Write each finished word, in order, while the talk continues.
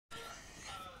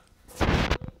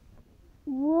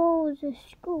was this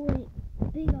school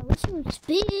big? I wish it was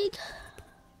big.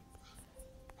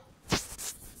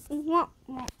 Wah,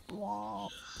 wah, wah.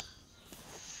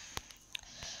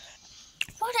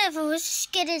 Whatever, let's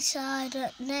just get inside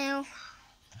now.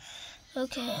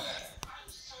 Okay.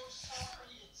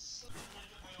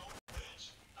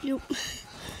 Nope.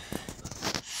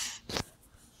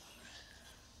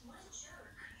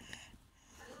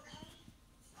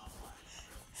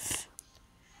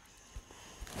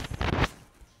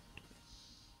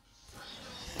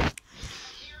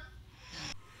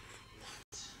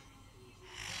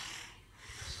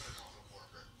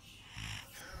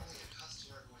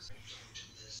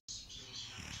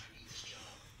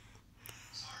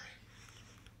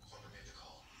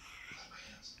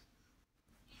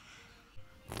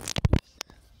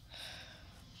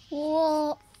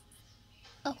 Whoa,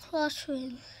 a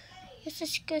classroom. Let's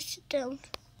just go sit down.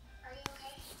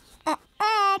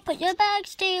 Put your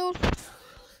bags down.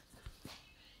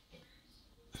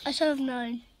 I should have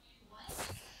known.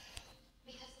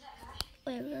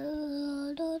 Wait, what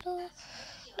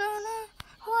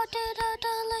did I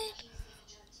delete?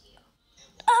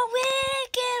 A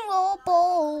wig and roll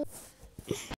ball.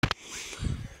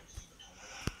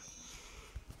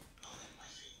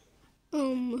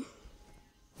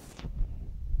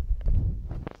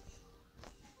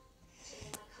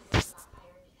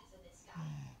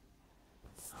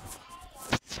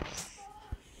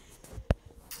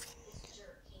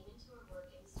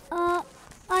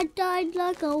 I died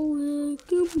like a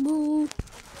wicked ball.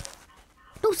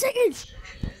 No singing!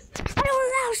 I don't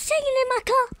allow singing in my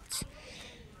class!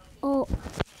 Oh,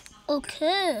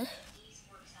 okay.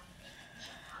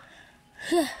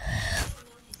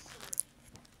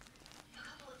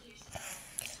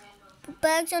 Put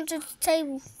bags under the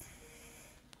table.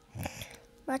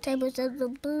 My table's at the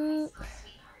boot.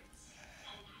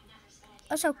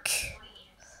 That's okay.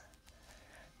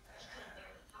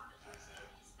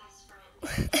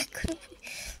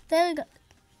 There we go.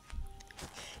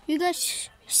 You guys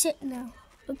sit now.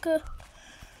 Okay.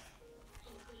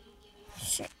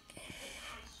 Sit.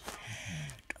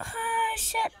 I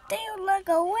sat down like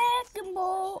a wrecking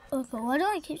ball. Okay, why do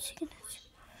I keep singing this?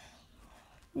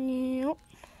 Nope.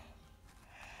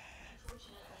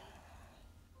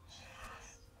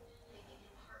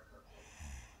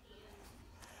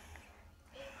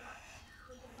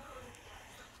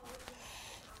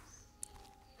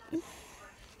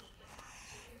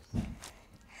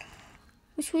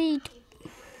 Let's read.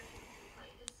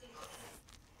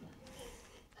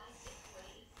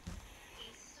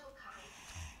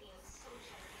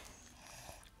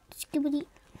 Skibbity.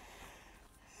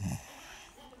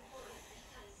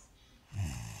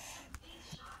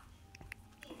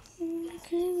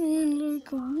 Came in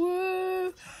like a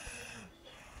whirl.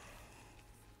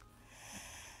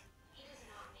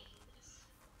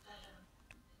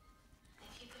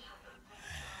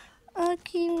 I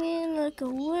came in like a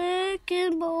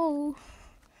wrecking ball.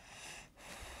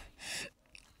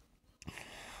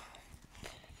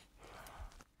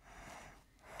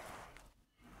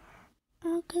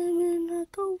 I came in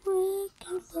like a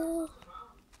wrecking ball.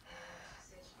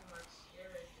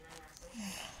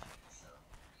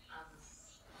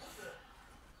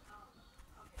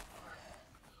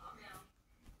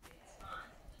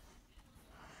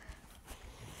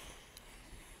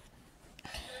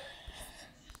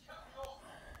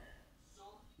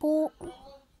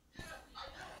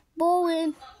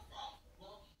 Bowling.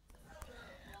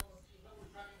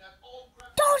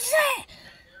 Don't say it!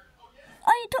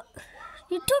 Are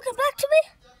you talking back to me?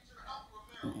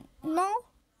 No.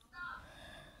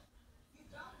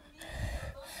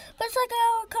 But it's like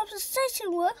how a conversation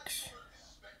works.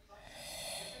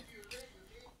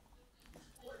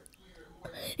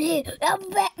 Yeah, I'm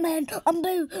Batman. I'm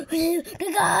Boo.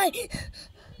 The guy.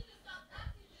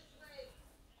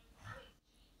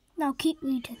 Now keep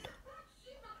reading.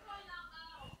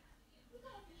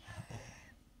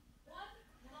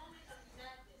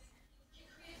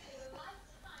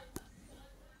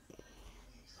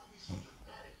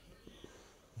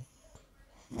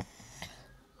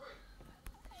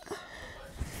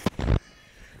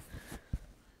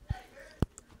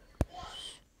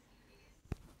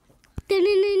 Ding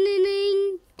ding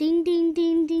ding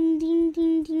ding ding ding ding ding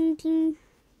ding ding ding.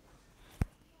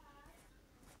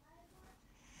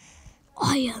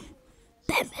 I am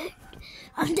Batman.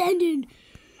 I'm standing.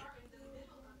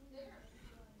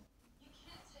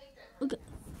 Okay.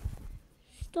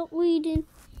 Stop reading.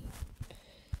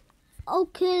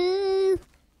 Okay.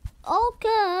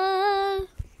 Okay.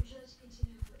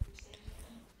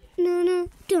 No no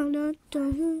don't no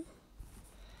don't.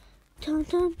 Dun,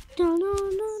 dun, dun, dun,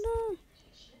 dun, dun.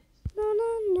 No, no,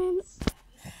 no, no.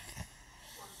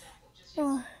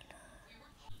 Oh.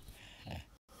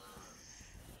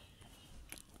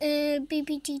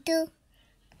 Baby Tito.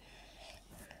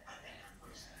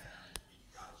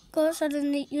 Go outside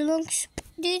and eat your lunch.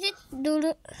 Do it.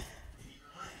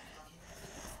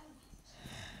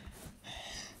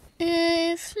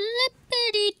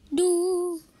 Flippity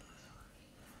doo.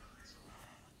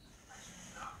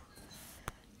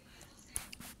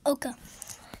 Okay.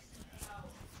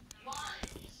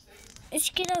 Let's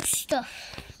get our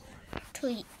stuff to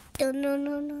eat.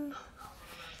 No.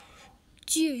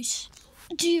 Juice.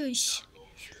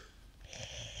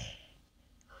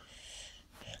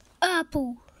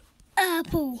 Apple.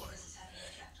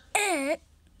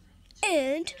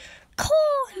 And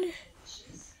corn.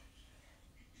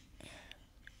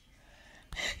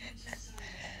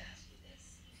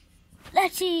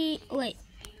 Let's eat. Wait.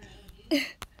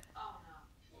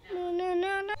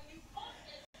 No.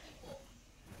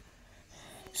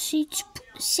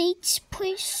 Seats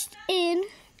pushed in.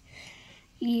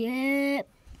 Yep.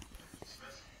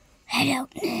 Hello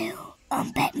now.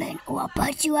 I'm Batman. Or I'll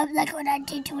bust you up like what I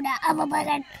did to that other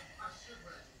person.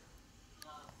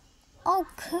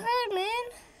 Okay, man.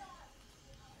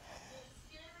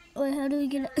 Wait, how do we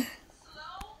get it?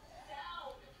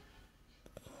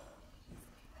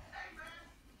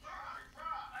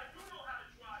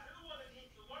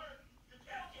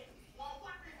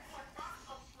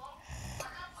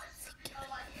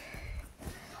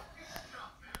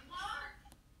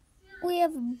 We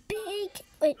have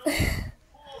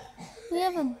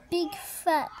a big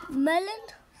fat melon.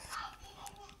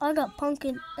 I got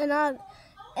pumpkin, and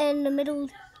the middle,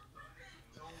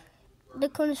 the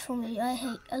corn is for me.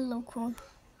 I love corn.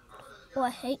 Oh, I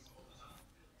hate.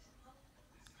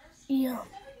 Yeah.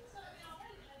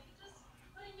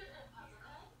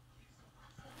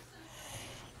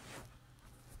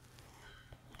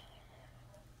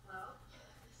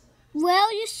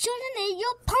 Well, you shouldn't eat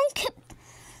your pumpkin.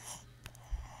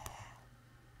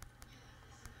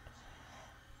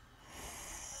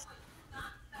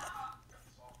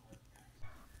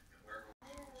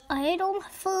 I ate all my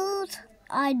food.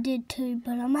 I did too,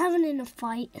 but I'm having a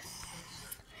fight.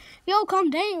 Yo, calm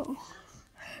down.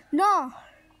 No.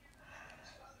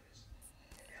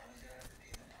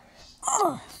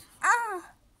 Oh.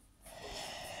 Ah.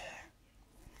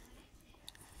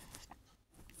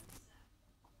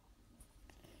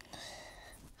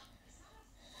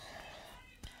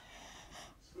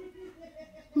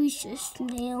 We just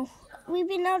now. We've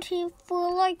been out here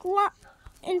for like what?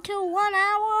 Until 1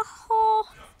 hour. Oh.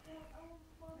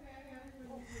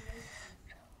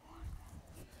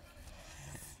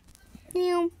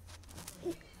 Meow.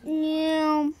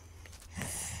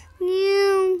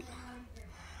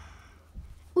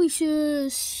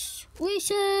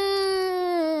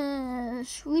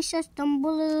 Recess down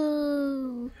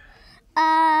below.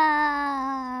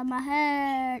 Ah, my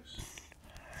head.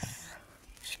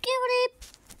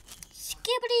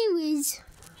 Skibbity whiz.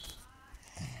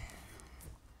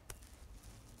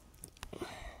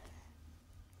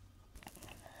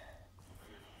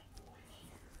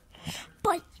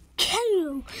 But can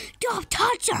you don't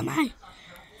touch on me?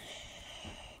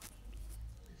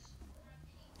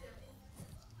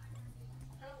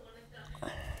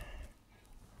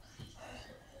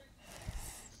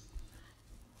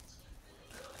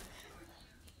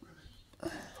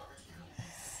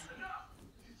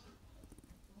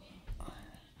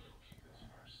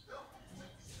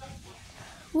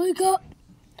 Wake up!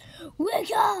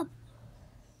 Wake up!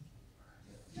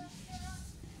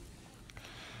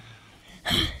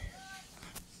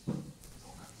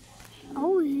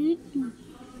 I'll hit you.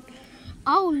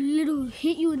 I'll literally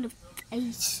hit you in the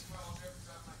face.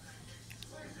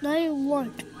 No, you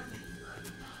won't.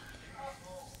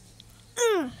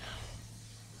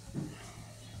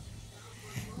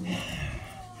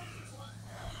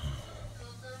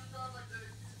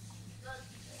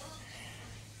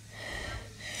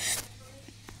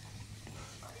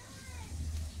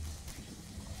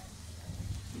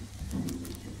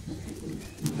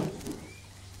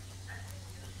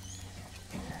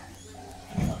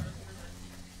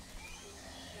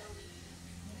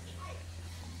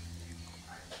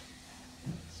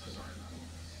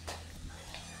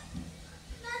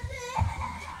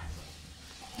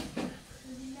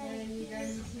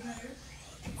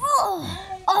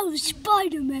 Oh,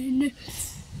 Spider-Man!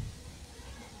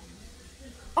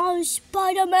 Oh,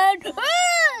 Spider-Man!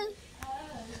 Ah!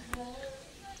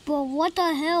 But what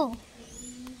the hell?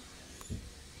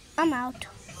 I'm out.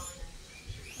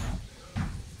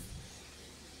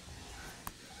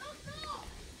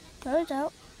 Goes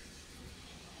out.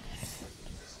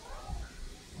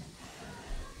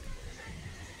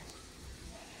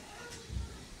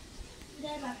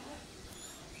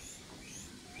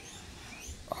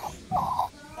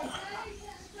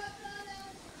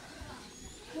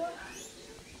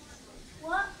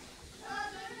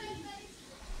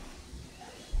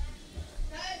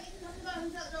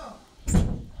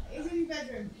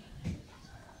 bedroom.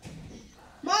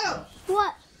 Milo!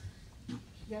 What?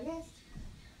 Youngest?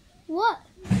 What?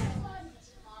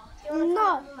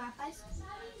 No.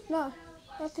 No,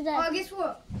 not today. Oh, guess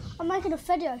what? I'm making a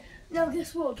video. No,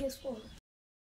 guess what? Guess what?